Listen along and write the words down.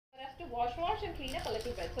wash and clean up a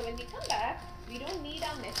little bit. So when we come back, we don't need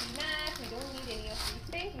our messy mat, we don't need any of these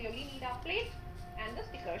things. We only need our plate and the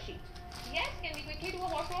sticker sheet. Yes, can we quickly do a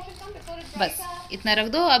wash and come before it dries up? बस इतना रख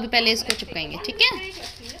दो, अभी पहले इसको चिपकाएंगे, ठीक है?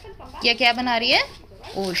 ये क्या बना रही है?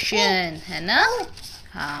 ओशन है ना?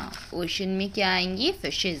 हाँ, ओशन में क्या आएंगी?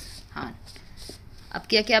 फिशेस। हाँ, अब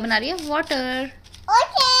क्या क्या बना रही है? वाटर।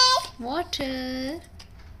 वाटर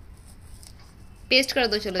पेस्ट कर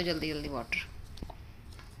दो, चलो जल्दी जल्दी वाटर।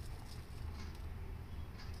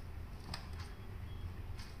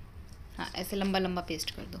 हाँ, ऐसे लंबा लंबा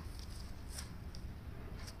पेस्ट कर दो।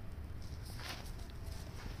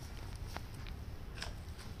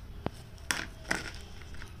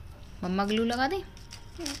 मम्मा ग्लू लगा दें?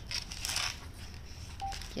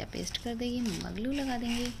 क्या पेस्ट कर देगी? मम्मा ग्लू लगा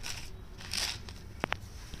देंगे।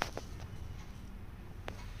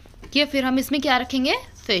 क्या फिर हम इसमें क्या रखेंगे?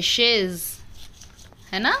 फिशेस,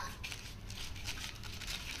 है ना?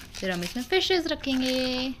 फिर हम इसमें फिशेस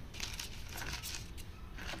रखेंगे।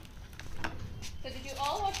 So did you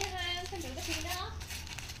all wash your hands and do the cleanup?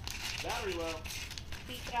 Very well.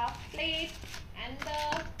 The craft plate and the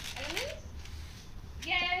elements?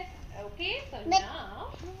 Yes. Okay. So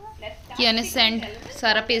now let's start. किया ने सेंड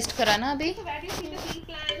सारा पेस्ट करा ना अभी? So where do you see the sea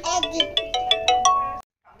plants?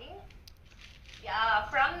 Coming. Yeah,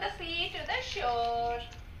 from the sea to the shore.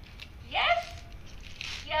 Yes.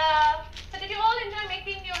 Yeah. So did you all enjoy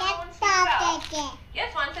making your own sea craft?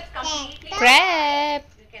 Yes. Once it's completely crab.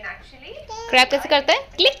 you can actually crab कैसे करते हैं?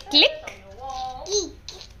 Click click on your wall.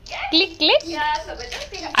 Yes. Click click. Yeah. So with this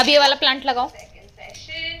we have अब ये वाला plant लगाओ। second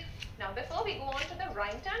session. Now before we go on to the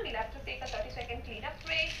right turn, we'll have to take a 30-second cleanup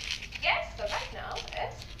break. Yes. So right now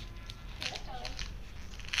is cleanup time.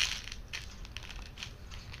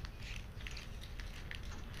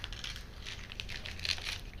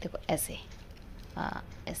 देखो ऐसे, हाँ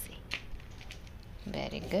ऐसे।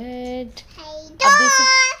 Very good. अब दूसरी,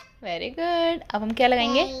 वेरी गुड। अब हम क्या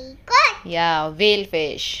लगाएंगे? या वेल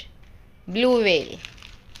फिश, ब्लू वेल।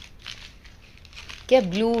 क्या?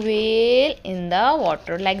 Blue well in the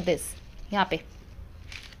water like this. यहाँ पे,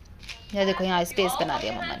 यहाँ देखो, यहाँ स्पेस बना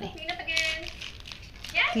दिया मम्मा ने। Clean up again.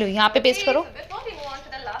 Yes. लो यहाँ पे पेस्ट करो। So before we move on to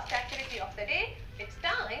the last activity of the day, it's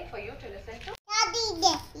time for you to listen to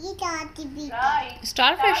right.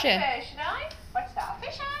 Starfish है। Starfish, right? But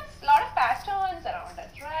starfish has a lot of patterns around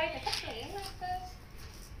it, right? It's a plane like this.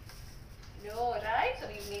 No, right? So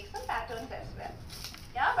we'll make some patterns as well.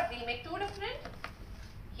 Yeah, but we'll make two different.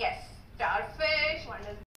 Yes, starfish. One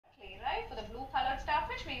is clay, right? For the blue colored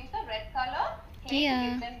starfish, we use the red color clay to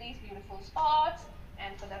give them these beautiful spots.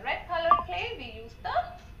 And for the red colored clay, we use the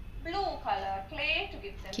blue colored clay to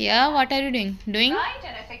give them. क्या? What are you doing? Doing Right,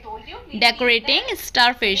 and as I told you, please decorating keep them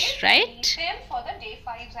starfish, safe. right? Keep them for the day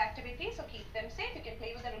 5's activity, so keep them safe. You can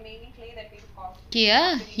play with the remaining clay that we've got. क्या?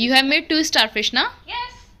 You have made 2 starfish ना?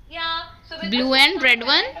 Yes, yeah. So with Blue this, and we've red come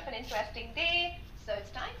to one? the end of an interesting day. So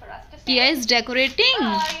it's time for us to say Kia is decorating.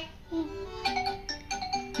 bye.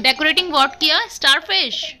 Decorating what Kia?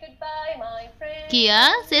 Starfish. Say goodbye, my friend. Kia,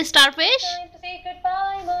 say starfish. Time to say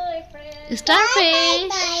goodbye, my friend.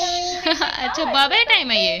 Starfish. अच्छा bye by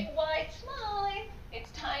time है ये। White smile.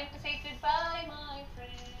 It's time to say goodbye, my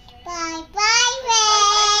friend.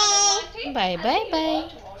 Bye bye And bye.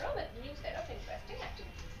 see you all tomorrow with a new set of interesting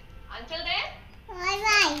activities. Until then.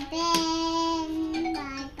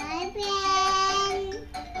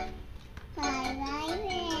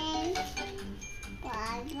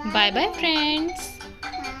 Bye bye friends.